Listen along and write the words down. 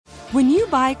When you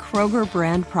buy Kroger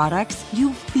brand products,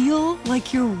 you feel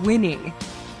like you're winning.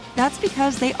 That's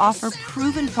because they offer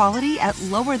proven quality at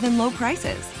lower than low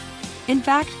prices. In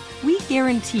fact, we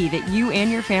guarantee that you and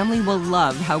your family will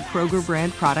love how Kroger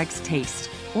brand products taste,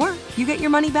 or you get your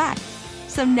money back.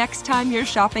 So next time you're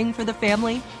shopping for the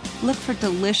family, look for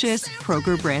delicious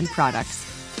Kroger brand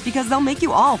products, because they'll make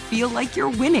you all feel like you're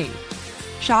winning.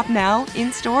 Shop now,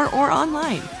 in-store, or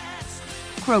online.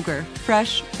 Kroger,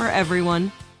 fresh for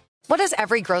everyone. What does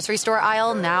every grocery store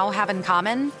aisle now have in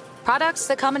common? Products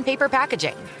that come in paper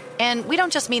packaging. And we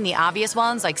don't just mean the obvious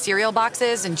ones like cereal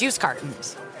boxes and juice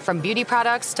cartons. From beauty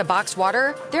products to boxed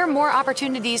water, there are more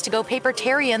opportunities to go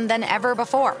papertarian than ever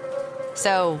before.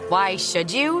 So why should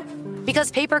you?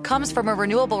 Because paper comes from a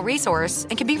renewable resource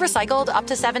and can be recycled up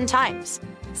to 7 times.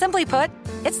 Simply put,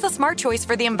 it's the smart choice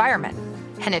for the environment.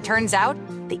 And it turns out,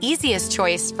 the easiest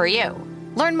choice for you.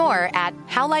 Learn more at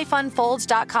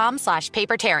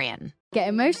howlifeunfolds.com/papertarian. Get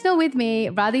emotional with me,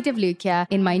 Radhi Devlukia,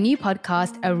 in my new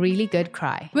podcast, A Really Good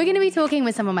Cry. We're going to be talking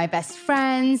with some of my best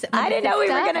friends. I didn't know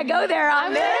we were going to go there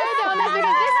on this.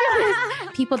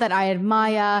 People that I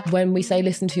admire. When we say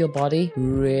listen to your body,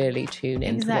 really tune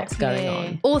into what's going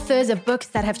on. Authors of books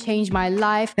that have changed my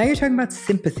life. Now you're talking about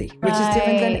sympathy, which is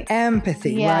different than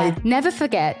empathy, right? Never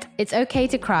forget, it's okay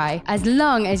to cry as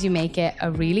long as you make it a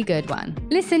really good one.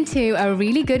 Listen to A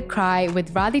Really Good Cry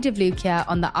with Radhi Devlukia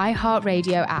on the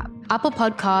iHeartRadio app, Apple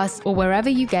Podcasts, or wherever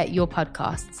you get your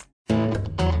podcasts.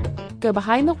 Go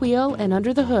behind the wheel and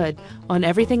under the hood on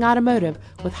everything automotive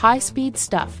with high-speed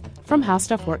stuff from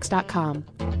HowStuffWorks.com.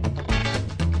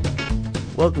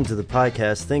 Welcome to the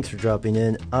podcast. Thanks for dropping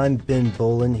in. I'm Ben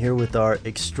Bolin here with our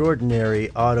extraordinary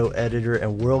auto editor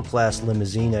and world-class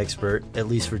limousine expert, at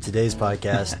least for today's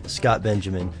podcast, Scott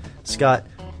Benjamin. Scott,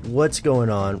 what's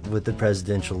going on with the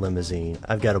presidential limousine?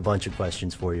 I've got a bunch of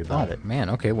questions for you about it. Man,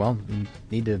 okay, well, you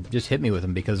need to just hit me with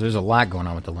them because there's a lot going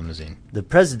on with the limousine. The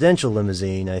presidential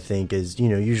limousine, I think, is,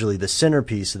 usually the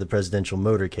centerpiece of the presidential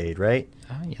motorcade, right?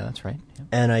 Yeah, that's right. Yeah.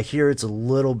 And I hear it's a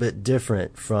little bit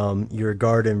different from your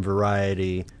garden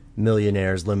variety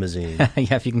millionaire's limousine.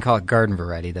 Yeah, if you can call it garden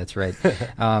variety, that's right.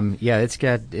 Yeah, it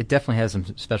definitely has some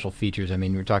special features. I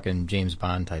mean, we're talking James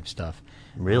Bond type stuff.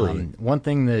 Really? One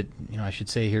thing that I should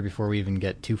say here before we even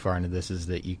get too far into this is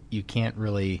that you can't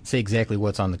really say exactly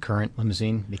what's on the current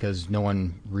limousine because no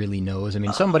one really knows. I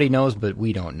mean, somebody knows, but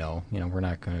we don't know. We're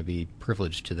not going to be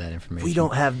privileged to that information. We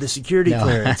don't have the security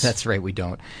clearance. That's right, we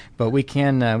don't. But we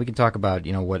can talk about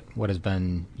what has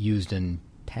been used in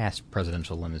past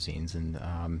presidential limousines, and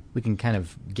we can kind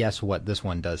of guess what this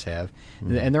one does have.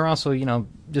 And they're also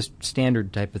just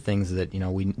standard type of things that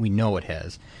we know it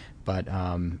has. But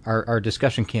our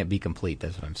discussion can't be complete.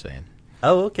 That's what I'm saying.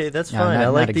 Oh, okay, that's fine.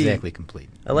 Not exactly complete.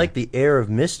 I like the air of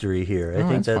mystery here. I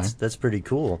think that's that's pretty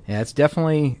cool. Yeah, it's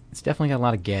definitely got a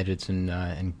lot of gadgets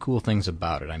and cool things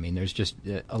about it. I mean, there's just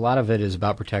a lot of it is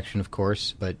about protection, of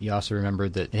course, but you also remember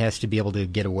that it has to be able to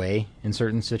get away in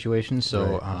certain situations.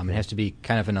 So it has to be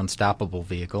kind of an unstoppable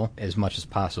vehicle as much as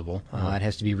possible. It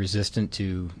has to be resistant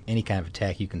to any kind of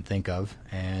attack you can think of,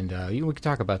 and we can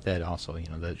talk about that also.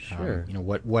 Sure.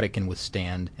 What it can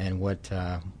withstand and what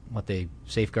they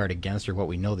safeguard against, or what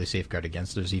we know they safeguard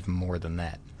against. There's even more than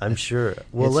that. I'm sure.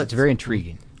 Well, it's very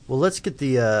intriguing. Well, let's get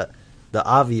the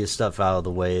obvious stuff out of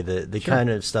the way. The sure. kind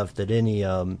of stuff that any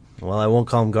I won't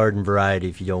call them garden variety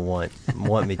if you don't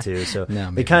want me to. So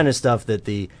no, the kind of stuff that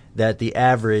the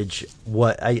average,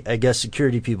 what I guess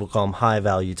security people call them high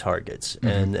value targets,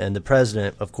 and the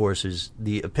president, of course, is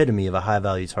the epitome of a high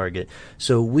value target.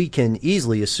 So we can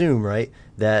easily assume, right,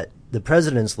 that the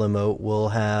president's limo will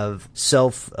have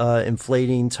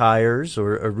self-inflating tires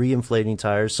or re-inflating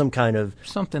tires,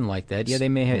 something like that. Yeah, they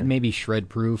may be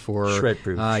shred-proof or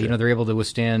shred-proof. Sure. They're able to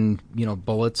withstand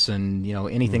bullets and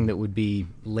anything that would be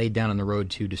laid down on the road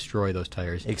to destroy those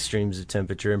tires. Extremes of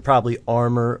temperature and probably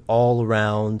armor all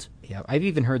around. Yeah, I've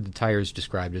even heard the tires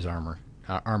described as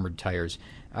armored tires.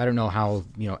 I don't know how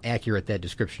accurate that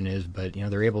description is, but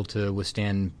they're able to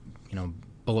withstand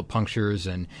bullet punctures,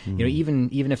 and even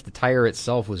if the tire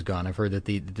itself was gone, I've heard that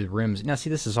the rims. Now, see,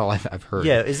 this is all I've heard.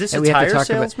 Yeah, is this a tire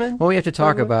salesman? We have to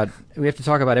talk about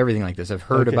everything like this. I've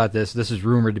heard about this. This is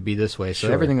rumored to be this way.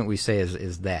 So everything that we say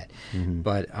is that,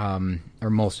 but or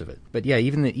most of it. But yeah,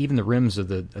 even the rims of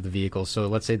the vehicle. So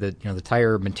let's say that the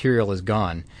tire material is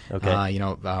gone. Okay.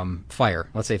 Fire.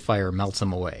 Let's say fire melts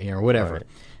them away, or whatever. Right.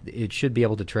 It should be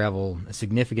able to travel a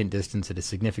significant distance at a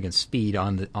significant speed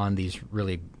on these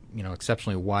really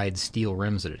exceptionally wide steel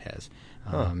rims that it has.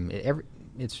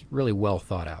 it's really well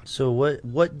thought out. So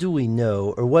what do we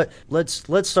know, or what?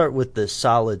 Let's start with the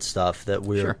solid stuff that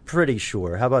we're pretty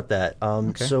sure. How about that?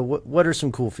 Okay. So what are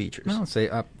some cool features? Well, let's say,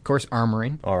 of course,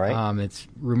 armoring. All right. It's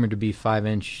rumored to be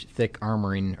 5-inch thick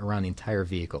armoring around the entire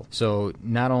vehicle. So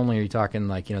not only are you talking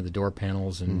like the door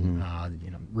panels and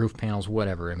roof panels,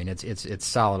 whatever. I mean, it's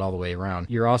solid all the way around.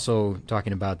 You're also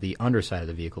talking about the underside of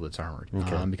the vehicle that's armored,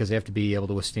 because they have to be able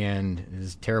to withstand,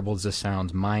 as terrible as this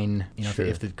sounds, mine.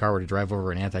 If the car were to drive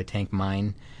over an anti-tank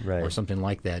mine or something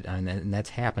like that, and that's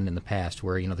happened in the past,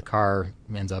 where the car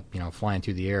ends up flying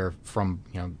through the air from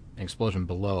an explosion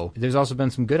below. There's also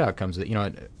been some good outcomes that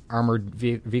armored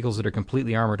vehicles that are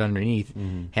completely armored underneath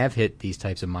have hit these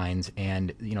types of mines,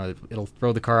 and it'll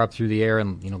throw the car up through the air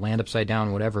and land upside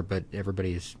down, whatever, but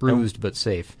everybody's bruised but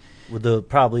safe. Well,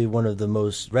 probably one of the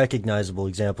most recognizable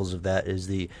examples of that is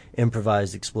the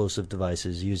improvised explosive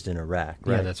devices used in Iraq.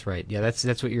 Right? Yeah, that's right. Yeah,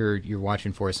 that's what you're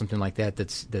watching for, is something like that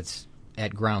that's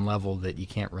at ground level that you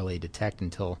can't really detect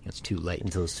until it's too late.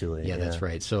 Yeah, that's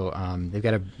right. So they've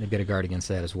got to guard against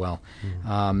that as well.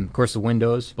 Of course, the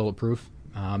windows bulletproof.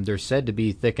 They're said to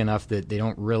be thick enough that they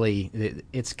don't really.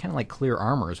 It's kind of like clear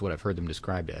armor, is what I've heard them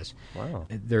described as. Wow.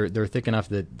 They're thick enough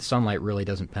that sunlight really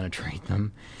doesn't penetrate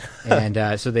them,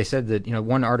 and so they said that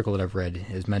one article that I've read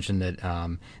has mentioned that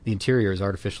the interior is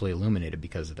artificially illuminated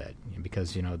because of that.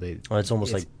 Because it's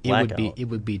almost like blackout. It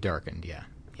would be darkened. Yeah.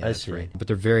 Yeah, I that's see. right. But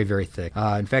they're very, very thick.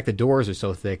 In fact, the doors are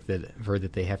so thick that I've heard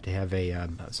that they have to have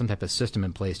some type of system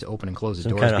in place to open and close the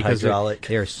doors, kind of because hydraulic.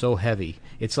 they are so heavy.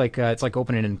 It's like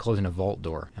opening and closing a vault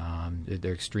door.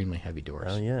 They're extremely heavy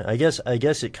doors. Oh yeah, I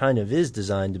guess it kind of is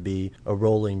designed to be a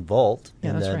rolling vault,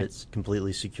 in that right. It's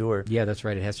completely secure. Yeah, that's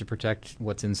right. It has to protect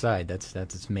what's inside. That's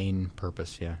its main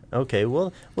purpose. Yeah. Okay.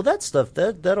 Well, that stuff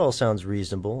that all sounds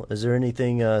reasonable. Is there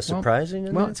anything surprising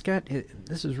in that?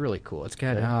 This is really cool. It's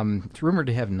got it's rumored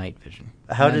to have night vision.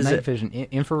 How does night vision?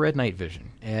 Infrared night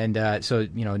vision, and so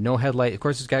no headlight. Of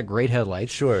course, it's got great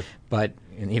headlights. Sure. But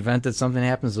in the event that something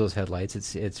happens to those headlights,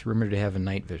 it's rumored to have a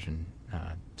night vision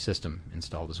system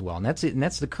installed as well, and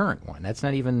that's the current one. That's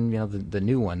not even the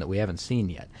new one that we haven't seen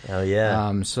yet. Oh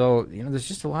yeah. So there's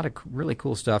just a lot of really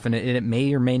cool stuff, and it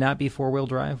may or may not be 4-wheel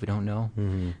drive. We don't know.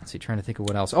 Let's see, trying to think of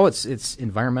what else. Oh, it's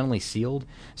environmentally sealed,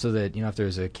 so that if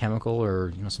there's a chemical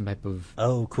or some type of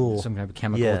some type of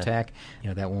chemical attack,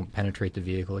 that won't penetrate the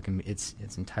vehicle. It's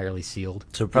entirely sealed.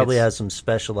 So it probably has some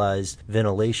specialized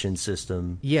ventilation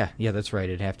system. Yeah, that's right.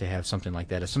 It'd have to have something like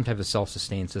that, some type of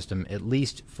self-sustained system, at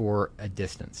least for a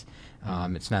distance.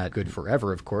 It's not good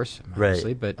forever, of course,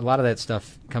 obviously, but a lot of that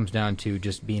stuff comes down to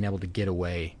just being able to get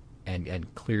away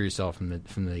and clear yourself from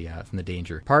the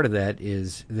danger. Part of that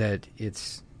is that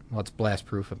it's blast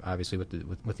proof, obviously,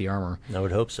 with the armor. I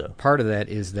would hope so. Part of that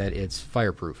is that it's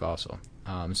fireproof also.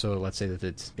 So let's say that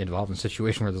it's involved in a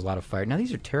situation where there's a lot of fire. Now,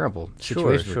 these are terrible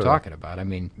situations we're talking about. I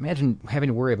mean, imagine having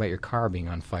to worry about your car being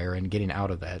on fire and getting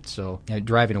out of that. So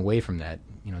driving away from that,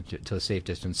 to a safe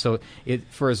distance. So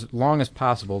for as long as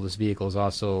possible, this vehicle is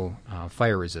also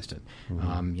fire resistant.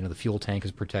 The fuel tank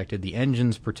is protected. The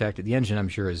engine's protected. The engine, I'm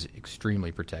sure, is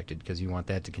extremely protected, because you want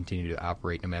that to continue to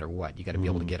operate no matter what. You got to be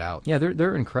able to get out. Yeah,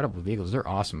 they're incredible vehicles. They're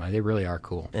awesome. They really are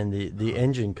cool. And the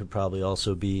engine could probably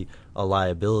also be a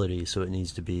liability, so it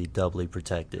needs to be doubly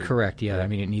protected. Correct. Yeah. I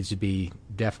mean, it needs to be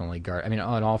definitely guarded. I mean,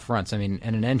 on all fronts. I mean,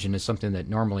 and an engine is something that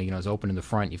normally is open in the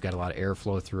front. You've got a lot of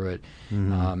airflow through it.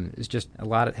 It's just a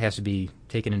lot that has to be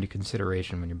taken into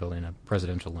consideration when you're building a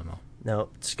presidential limo. Now,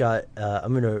 Scott,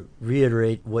 I'm going to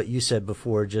reiterate what you said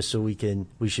before, just so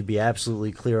we should be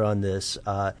absolutely clear on this.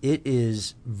 It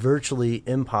is virtually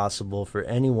impossible for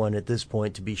anyone at this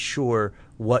point to be sure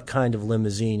what kind of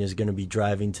limousine is going to be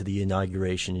driving to the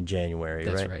inauguration in January.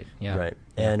 That's right. Yeah. Right.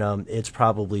 And it's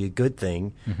probably a good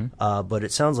thing. But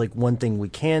it sounds like one thing we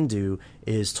can do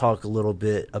is talk a little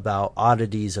bit about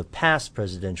oddities of past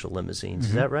presidential limousines.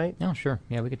 Is that right? Oh, sure.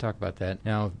 Yeah, we could talk about that.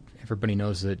 Now, everybody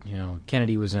knows that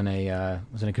Kennedy was in a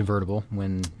convertible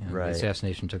when the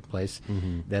assassination took place.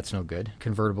 That's no good.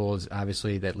 Convertible is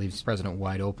obviously, that leaves the president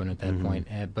wide open at that point.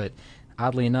 But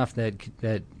oddly enough,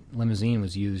 that limousine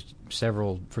was used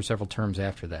for several terms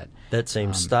after that. That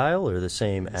same style or the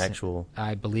same actual?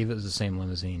 I believe it was the same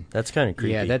limousine. That's kind of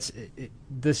creepy. Yeah,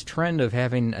 this trend of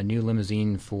having a new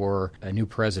limousine for a new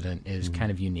president is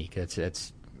kind of unique.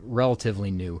 It's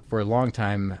relatively new. For a long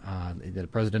time, the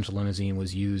presidential limousine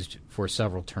was used for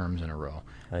several terms in a row.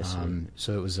 I see.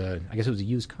 So it was I guess it was a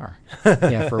used car.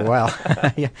 Yeah, for a while.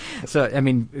 Yeah. So I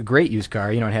mean, a great used car.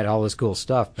 It had all this cool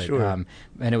stuff. But, sure.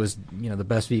 And it was the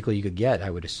best vehicle you could get, I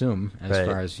would assume, as right.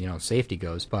 far as safety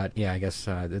goes. But yeah, I guess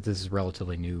that this is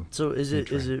relatively new. So is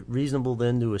it reasonable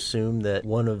then to assume that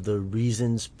one of the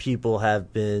reasons people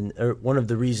have been, or one of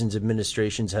the reasons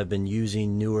administrations have been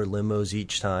using newer limos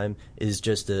each time is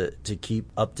just to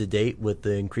keep up to date with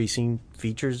the increasing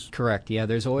features? Correct. Yeah,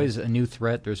 there's always a new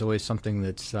threat. There's always something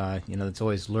that's that's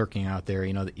always lurking out there.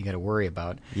 That you got to worry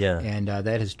about. Yeah. And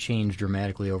that has changed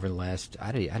dramatically over the last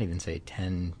I'd even say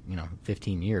 10,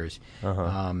 15 years.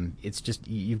 Uh-huh. It's just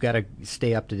you've got to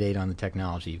stay up to date on the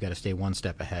technology. You've got to stay one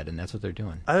step ahead, and that's what they're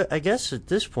doing. I guess at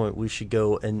this point we should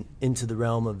go into the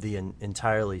realm of the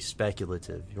entirely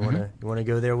speculative. You wanna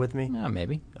go there with me?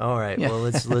 Maybe. All right. Yeah. Well,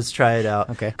 let's try it out.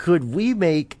 Okay. Could we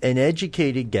make an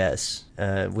educated guess?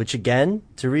 Which again,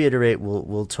 to reiterate,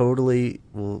 we'll totally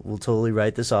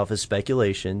write this off as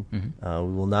speculation. Mm-hmm.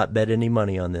 We will not bet any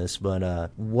money on this.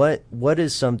 But what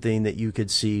is something that you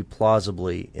could see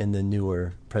plausibly in the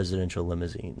newer presidential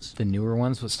limousines? The newer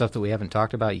ones with stuff that we haven't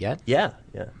talked about yet? Yeah.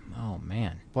 Oh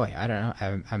man, boy, I don't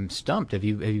know. I'm stumped. Have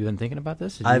you been thinking about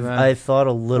this? I've thought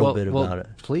a little bit about it.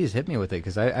 Please hit me with it,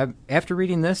 because I after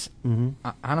reading this,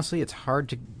 honestly, it's hard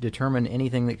to determine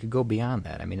anything that could go beyond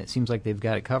that. I mean, it seems like they've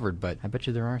got it covered, but I bet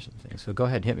you there are some things. So go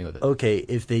ahead, hit me with it. Okay,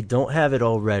 if they don't have it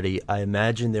already, I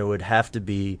imagine there would have to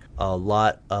be a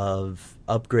lot of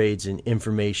upgrades in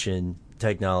information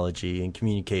technology and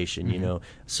communication,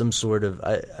 some sort of,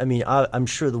 I'm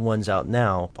sure the ones out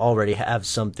now already have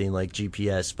something like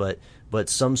GPS, but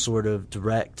some sort of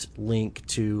direct link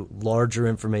to larger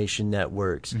information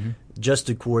networks just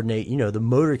to coordinate, the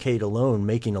motorcade alone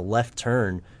making a left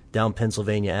turn down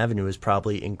Pennsylvania Avenue is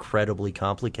probably incredibly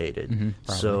complicated.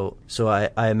 So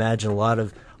I imagine a lot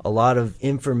of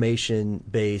information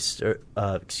based, a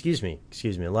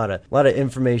lot of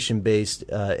information based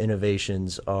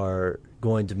innovations are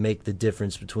going to make the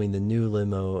difference between the new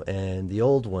limo and the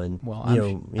old one. Well, I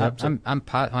didn't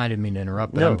mean to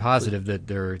interrupt, but I'm positive that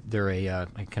they're a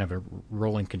kind of a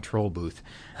rolling control booth.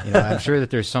 I'm sure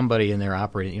that there's somebody in there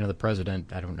operating. The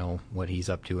president, I don't know what he's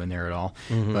up to in there at all,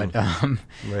 but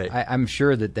right. I'm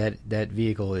sure that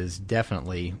vehicle is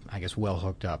definitely, I guess, well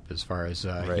hooked up as far as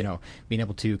being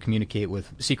able to communicate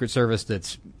with Secret Service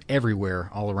that's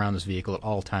everywhere, all around this vehicle at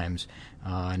all times.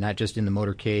 Not just in the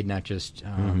motorcade, not just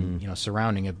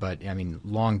surrounding it, but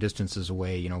long distances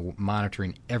away.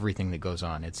 Monitoring everything that goes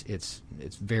on. It's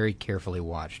very carefully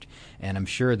watched, and I'm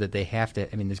sure that they have to.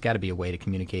 There's got to be a way to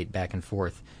communicate back and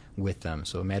forth with them.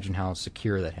 So imagine how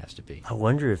secure that has to be. I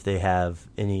wonder if they have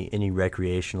any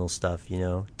recreational stuff.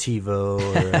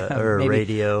 TiVo or a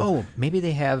radio. Oh, maybe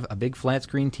they have a big flat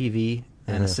screen TV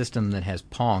and a system that has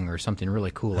Pong or something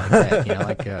really cool like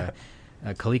that.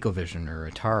 Like ColecoVision or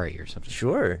Atari or something.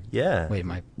 Sure, yeah. Wait,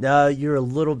 you're a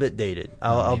little bit dated.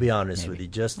 I'll be honest with you,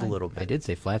 just a little bit. I did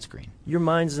say flat screen. Your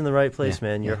mind's in the right place, Yeah,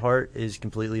 man. Your heart is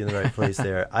completely in the right place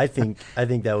there. I think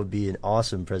that would be an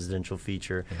awesome presidential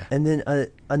feature. Yeah. And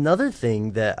then another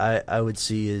thing that I would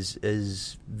see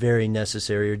is very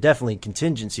necessary, or definitely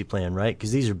contingency plan, right?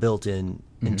 Because these are built in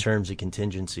terms of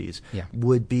contingencies. Yeah.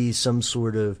 Would be some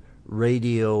sort of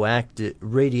radiation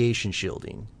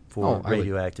shielding for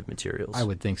radioactive materials. I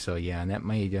would think so, yeah, and that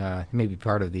may be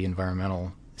part of the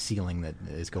environmental sealing that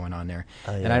is going on there.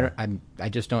 And I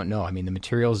just don't know. The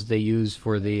materials they use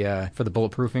for the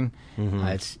bulletproofing,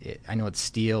 I know it's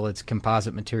steel, it's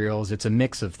composite materials, it's a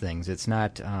mix of things. It's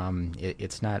not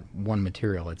one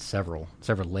material. It's several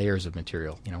layers of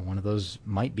material. One of those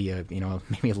might be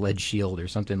maybe a lead shield or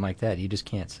something like that. You just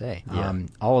can't say. Yeah.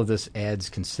 All of this adds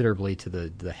considerably to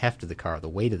the heft of the car, the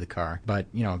weight of the car. But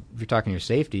if you're talking your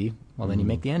safety, well, then you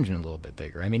make the engine a little bit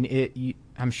bigger.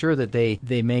 I'm sure that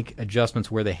they make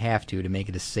adjustments where they have to make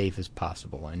it as safe as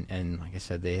possible. And like I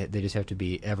said, they just have to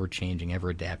be ever changing, ever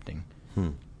adapting.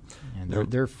 And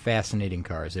they're fascinating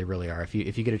cars. They really are. If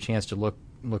you get a chance to look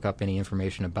up any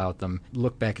information about them,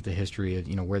 look back at the history of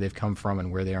where they've come from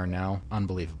and where they are now,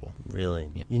 unbelievable.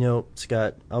 Really? Yeah.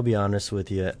 Scott, I'll be honest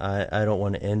with you. I don't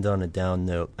want to end on a down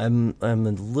note. I'm a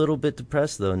little bit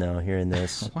depressed though now hearing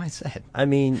this. Why is that? I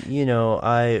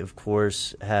of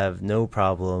course have no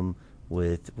problem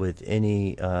with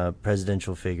any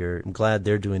presidential figure. I'm glad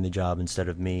they're doing the job instead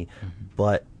of me.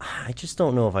 But I just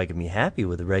don't know if I can be happy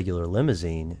with a regular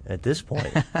limousine at this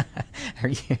point. Are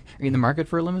you in the market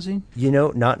for a limousine?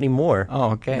 Not anymore. Oh,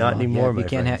 okay. Not anymore.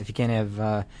 Yeah, if you can't have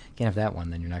that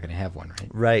one, then you're not going to have one, right?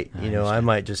 Right. I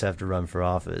might just have to run for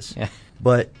office. Yeah.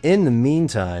 But in the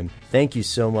meantime, thank you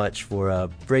so much for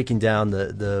breaking down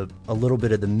a little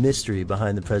bit of the mystery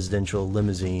behind the presidential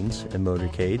limousines and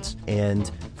motorcades.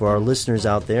 And for our listeners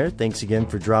out there, thanks again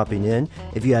for dropping in.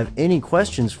 If you have any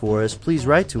questions for us, please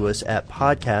write to us at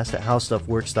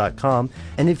podcast@howstuffworks.com.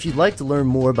 And if you'd like to learn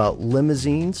more about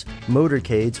limousines,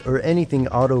 motorcades, or anything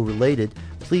auto related,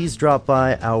 please drop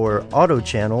by our auto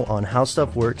channel on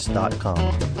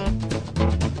howstuffworks.com.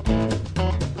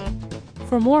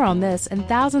 For more on this and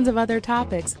thousands of other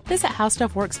topics, visit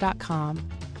howstuffworks.com.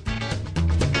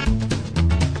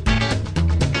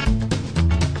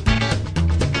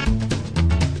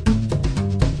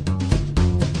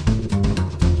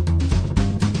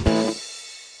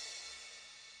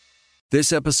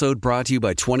 This episode brought to you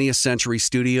by 20th Century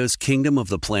Studios' Kingdom of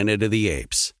the Planet of the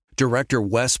Apes. Director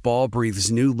Wes Ball breathes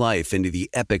new life into the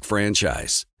epic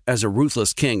franchise. As a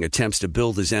ruthless king attempts to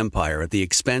build his empire at the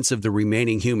expense of the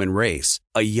remaining human race,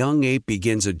 a young ape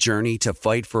begins a journey to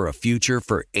fight for a future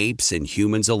for apes and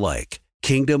humans alike.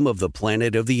 Kingdom of the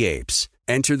Planet of the Apes.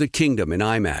 Enter the kingdom in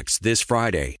IMAX this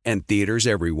Friday and theaters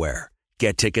everywhere.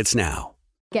 Get tickets now.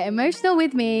 Get emotional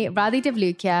with me, Radhi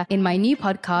Devlukia, in my new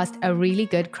podcast, A Really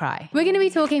Good Cry. We're going to be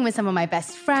talking with some of my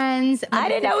best friends. I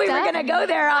didn't know we were going to go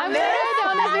there on this.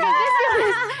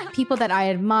 People that I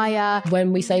admire.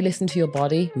 When we say listen to your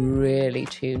body, really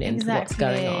tune into what's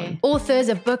going on. Authors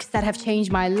of books that have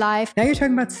changed my life. Now you're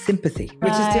talking about sympathy,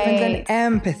 which is different than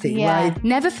empathy, right?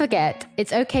 Never forget,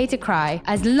 it's okay to cry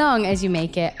as long as you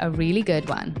make it a really good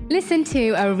one. Listen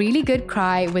to A Really Good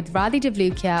Cry with Radhi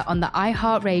Devlukia on the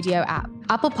iHeartRadio app,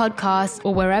 Apple Podcasts,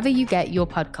 or wherever you get your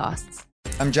podcasts.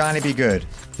 I'm Johnny B. Good,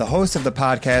 the host of the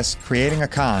podcast Creating a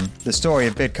Con, the story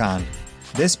of Bitcoin.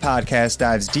 This podcast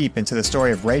dives deep into the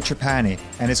story of Ray Trapani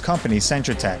and his company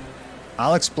Centratech.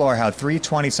 I'll explore how three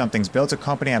 20-somethings built a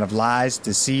company out of lies,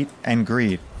 deceit, and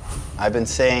greed. I've been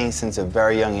saying since a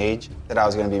very young age that I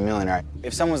was going to be a millionaire.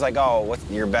 If someone's like, oh, what's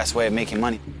your best way of making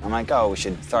money? I'm like, oh, we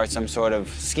should start some sort of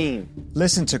scheme.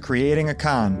 Listen to Creating a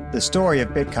Con, the story of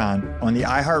Bitcoin, on the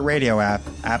iHeartRadio app,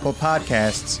 Apple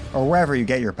Podcasts, or wherever you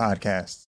get your podcasts.